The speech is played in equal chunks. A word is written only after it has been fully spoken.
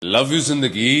Love you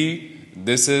जिंदगी।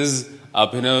 This is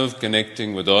Abhinav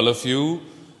connecting with all of you.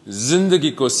 जिंदगी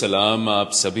को सलाम,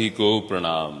 आप सभी को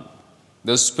प्रणाम।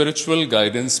 द स्पिरिचुअल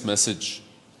गाइडेंस मैसेज,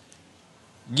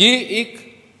 ये एक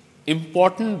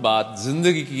इंपॉर्टेंट बात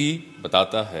जिंदगी की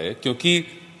बताता है, क्योंकि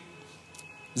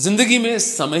जिंदगी में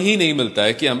समय ही नहीं मिलता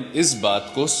है कि हम इस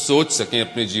बात को सोच सकें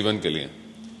अपने जीवन के लिए।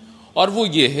 और वो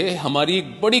ये है हमारी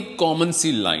एक बड़ी कॉमन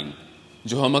सी लाइन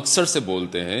जो हम अक्सर से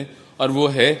बोलते हैं, और वो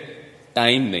है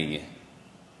टाइम नहीं है।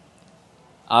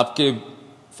 आपके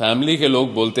फैमिली के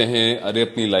लोग बोलते हैं अरे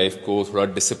अपनी लाइफ को थोड़ा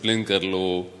डिसिप्लिन कर लो,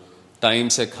 टाइम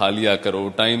से खा लिया करो,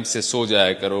 टाइम से सो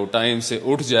जाया करो, टाइम से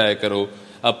उठ जाया करो,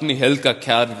 अपनी हेल्थ का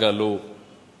ख्याल कर लो।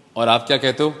 और आप क्या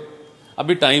कहते हो?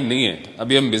 अभी टाइम नहीं है,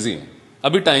 अभी हम बिजी हैं,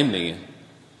 अभी टाइम नहीं है।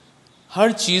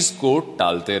 हर चीज को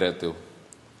टालते रहते हो।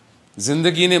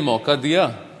 जिंदगी ने मौका दिया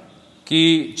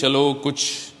कि चलो कुछ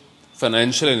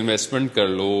फाइनेंशियल इन्वेस्टमेंट कर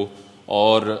लो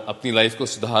और अपनी लाइफ को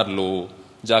सुधार लो,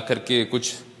 जाकर के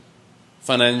कुछ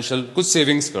फाइनेंशियल कुछ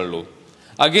सेविंग्स कर लो।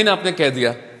 अगेन आपने कह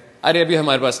दिया अरे अभी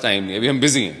हमारे पास टाइम नहीं है, अभी हम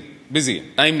बिजी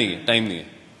हैं, टाइम नहीं है, टाइम नहीं है।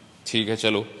 ठीक है,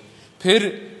 चलो फिर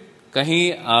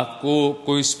कहीं आपको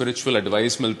कोई स्पिरिचुअल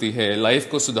एडवाइस मिलती है, लाइफ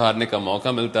को सुधारने का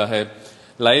मौका मिलता है,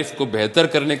 लाइफ को बेहतर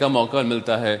करने का मौका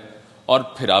मिलता है,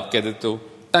 और फिर आप कह देते हो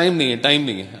टाइम नहीं है, टाइम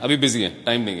नहीं है, अभी बिजी है,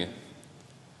 टाइम नहीं है।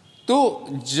 तो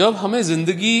जब हमें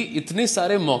जिंदगी इतने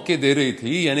सारे मौके दे रही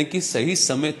थी, यानी कि सही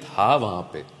समय था वहां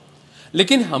पे,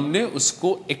 लेकिन हमने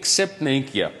उसको एक्सेप्ट नहीं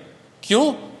किया।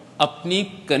 क्यों? अपनी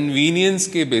कन्वीनियंस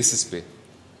के बेसिस पे,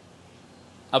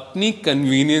 अपनी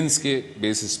कन्वीनियंस के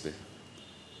बेसिस पे।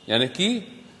 यानी कि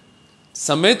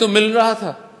समय तो मिल रहा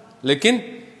था, लेकिन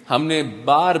हमने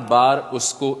बार बार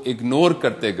उसको इग्नोर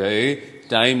करते गए,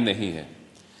 टाइम नहीं है।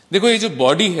 देखो ये जो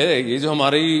बॉडी है, ये जो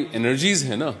हमारी एनर्जीज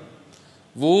है ना,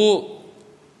 वो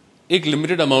एक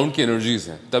लिमिटेड अमाउंट की एनर्जीज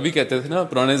हैं। तभी कहते थे ना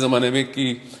पुराने जमाने में कि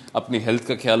अपनी हेल्थ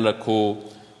का ख्याल रखो,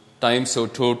 टाइम से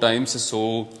उठो, टाइम से सो,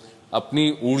 अपनी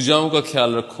ऊर्जाओं का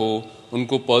ख्याल रखो,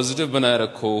 उनको पॉजिटिव बनाए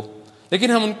रखो।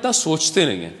 लेकिन हम उतना सोचते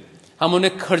नहीं हैं, हम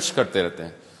उन्हें खर्च करते रहते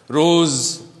हैं। रोज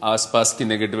आसपास की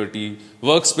नेगेटिविटी,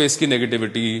 वर्क स्पेस की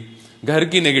नेगेटिविटी, घर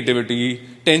की नेगेटिविटी,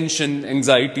 टेंशन,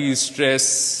 एंजाइटी, स्ट्रेस,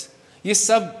 ये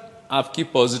सब आपकी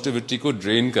पॉजिटिविटी को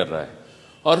ड्रेन कर रहा है।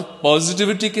 और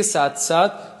पॉजिटिविटी के साथ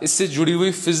साथ इससे जुड़ी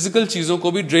हुई फिजिकल चीजों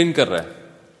को भी ड्रेन कर रहा है।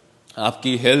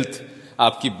 आपकी हेल्थ,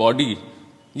 आपकी बॉडी,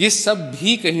 ये सब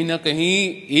भी कहीं ना कहीं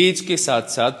एज के साथ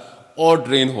साथ और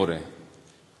ड्रेन हो रहे हैं।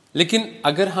 लेकिन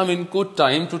अगर हम इनको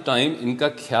टाइम टू टाइम इनका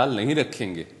ख्याल नहीं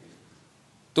रखेंगे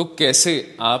तो कैसे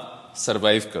आप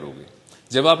सरवाइव करोगे?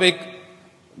 जब आप एक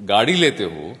गाड़ी लेते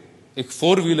हो, एक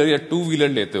 4 व्हीलर या 2 व्हीलर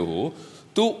लेते हो,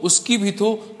 तो उसकी भी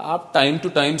तो आप टाइम टू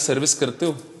टाइम सर्विस करते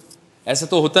हो। ऐसा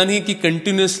तो होता नहीं कि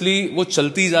कंटिन्यूसली वो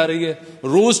चलती जा रही है,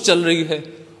 रोज चल रही है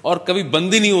और कभी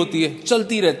बंद ही नहीं होती है,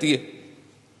 चलती रहती है।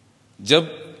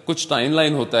 जब कुछ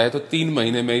टाइमलाइन होता है तो 3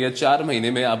 महीने में या 4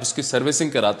 महीने में आप उसकी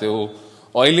सर्विसिंग कराते हो,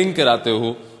 ऑयलिंग कराते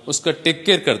हो, उसका टेक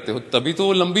केयर करते हो, तभी तो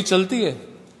वो लंबी चलती है।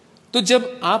 तो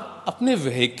जब आप अपने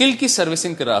व्हीकल की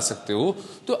सर्विसिंग करा सकते हो,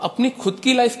 तो अपनी खुद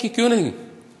की लाइफ की क्यों नहीं?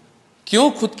 क्यों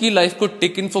खुद की लाइफ को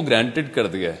टेकन फॉर ग्रांटेड कर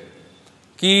दिया है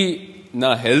कि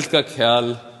ना हेल्थ का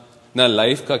ख्याल, ना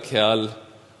लाइफ का ख्याल,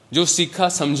 जो सीखा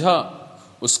समझा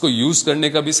उसको यूज करने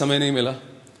का भी समय नहीं मिला।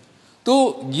 तो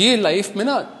ये लाइफ में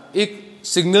ना एक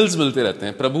सिग्नल्स मिलते रहते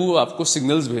हैं, प्रभु आपको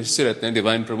सिग्नल्स भेजते रहते हैं,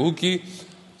 डिवाइन प्रभु की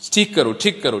ठीक करो,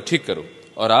 ठीक करो, ठीक करो,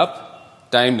 और आप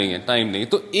टाइम नहीं है, टाइम नहीं।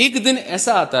 तो एक दिन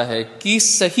ऐसा आता है कि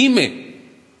सही में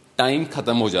टाइम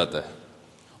खत्म हो जाता है,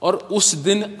 और उस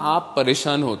दिन आप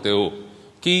परेशान होते हो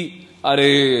कि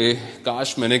अरे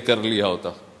काश मैंने कर लिया होता,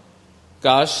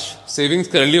 काश सेविंग्स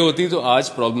कर ली होती तो आज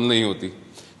प्रॉब्लम नहीं होती,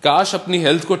 काश अपनी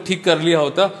हेल्थ को ठीक कर लिया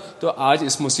होता तो आज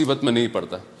इस मुसीबत में नहीं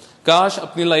पड़ता, काश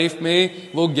अपनी लाइफ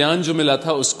में वो ज्ञान जो मिला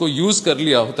था उसको यूज कर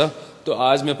लिया होता तो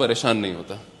आज मैं परेशान नहीं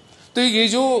होता। तो ये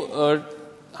जो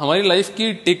हमारी लाइफ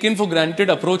की टेकन फॉर ग्रांटेड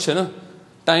अप्रोच है ना,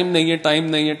 टाइम नहीं है, टाइम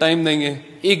नहीं है, टाइम नहीं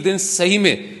है, एक दिन सही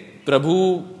में प्रभु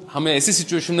हमें ऐसी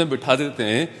सिचुएशन में बिठा देते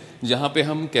हैं जहां पे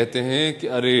हम कहते हैं कि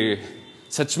अरे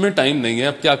सच में टाइम नहीं है,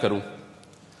 अब क्या करूं?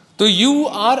 तो you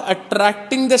are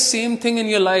attracting the same thing in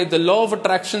your life. The law of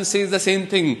attraction says the same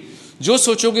thing. जो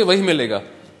सोचोगे वही मिलेगा।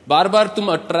 बार बार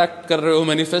तुम अट्रैक्ट कर रहे हो,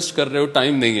 मैनिफेस्ट कर रहे हो,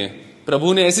 टाइम नहीं है।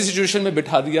 प्रभु ने ऐसी सिचुएशन में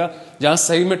बिठा दिया जहां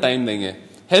सही में टाइम नहीं है।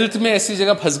 हेल्थ में ऐसी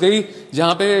जगह फंस गई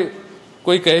जहां पे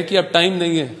कोई कहे कि अब टाइम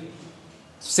नहीं है।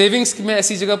 सेविंग्स में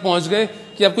ऐसी जगह पहुंच गए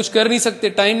कि अब कुछ कर नहीं सकते,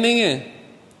 टाइम नहीं है।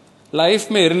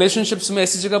 लाइफ में, रिलेशनशिप्स में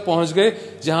ऐसी जगह पहुंच गए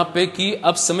जहां पे कि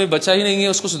अब समय बचा ही नहीं है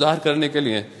उसको सुधार करने के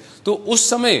लिए। तो उस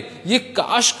समय ये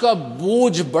काश का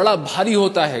बोझ बड़ा भारी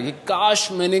होता है कि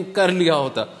काश मैंने कर लिया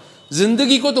होता,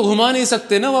 जिंदगी को तो घुमा नहीं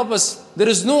सकते ना वापस. There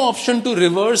is no option to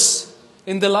reverse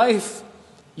in the life.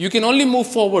 You can only move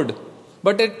forward,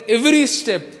 but at every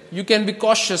step you can be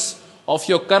cautious of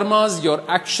your karmas, your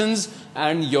actions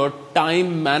and your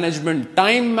time management.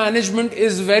 Time management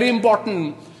is very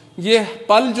important. ये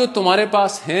पल जो तुम्हारे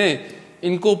पास हैं,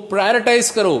 इनको prioritise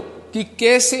करो कि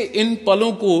कैसे इन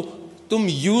पलों को तुम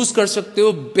यूज कर सकते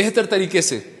हो बेहतर तरीके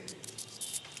से.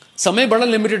 समय बड़ा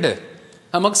लिमिटेड है.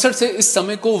 हम अक्सर से इस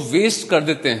समय को वेस्ट कर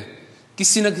देते हैं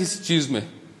किसी न किसी चीज में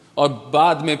और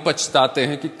बाद में पछताते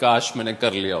हैं कि काश मैंने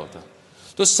कर लिया होता.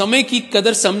 तो समय की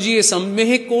कदर समझिए,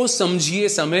 समय को समझिए.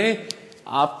 समय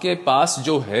आपके पास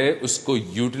जो है उसको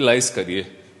यूटिलाइज करिए.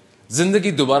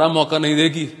 जिंदगी दोबारा मौका नहीं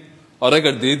देगी, और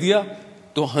अगर दे दिया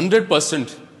तो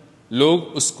 100%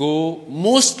 लोग उसको,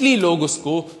 मोस्टली लोग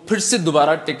उसको फिर से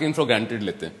दोबारा टेकन फॉर ग्रांटेड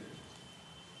लेते हैं.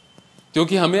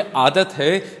 क्योंकि हमें आदत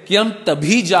है कि हम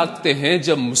तभी जागते हैं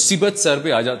जब मुसीबत सर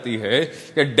पे आ जाती है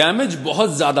या डैमेज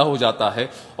बहुत ज्यादा हो जाता है,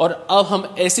 और अब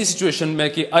हम ऐसी सिचुएशन में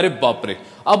कि अरे बाप रे,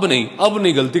 अब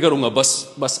नहीं गलती करूंगा,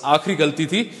 बस आखिरी गलती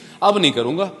थी, अब नहीं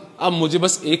करूंगा, अब मुझे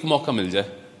बस एक मौका मिल जाए.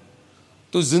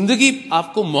 तो जिंदगी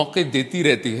आपको मौके देती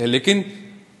रहती है, लेकिन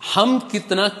हम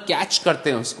कितना कैच करते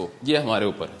हैं उसको, ये हमारे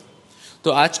ऊपर है.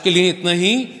 तो आज के लिए इतना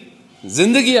ही.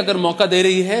 जिंदगी अगर मौका दे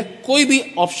रही है, कोई भी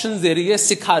ऑप्शन दे रही है,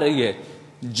 सिखा रही है,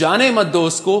 जाने मत दो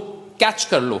उसको, कैच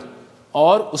कर लो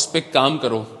और उस पर काम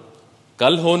करो.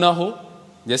 कल हो ना हो,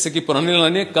 जैसे कि पुराने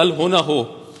लाने कल हो ना हो,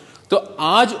 तो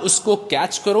आज उसको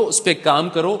कैच करो, उस पर काम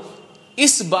करो.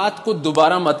 इस बात को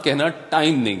दोबारा मत कहना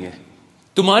टाइम नहीं है.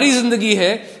 तुम्हारी जिंदगी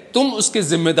है, तुम उसके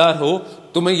जिम्मेदार हो.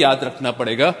 तुम्हें याद रखना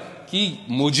पड़ेगा कि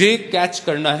मुझे कैच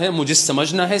करना है, मुझे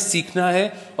समझना है, सीखना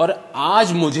है, और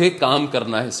आज मुझे काम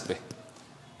करना है इस पे.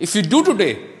 If you do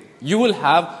today, you will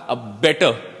have a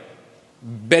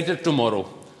better tomorrow.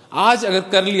 आज अगर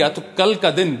कर लिया तो कल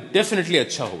का दिन डेफिनेटली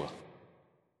अच्छा होगा.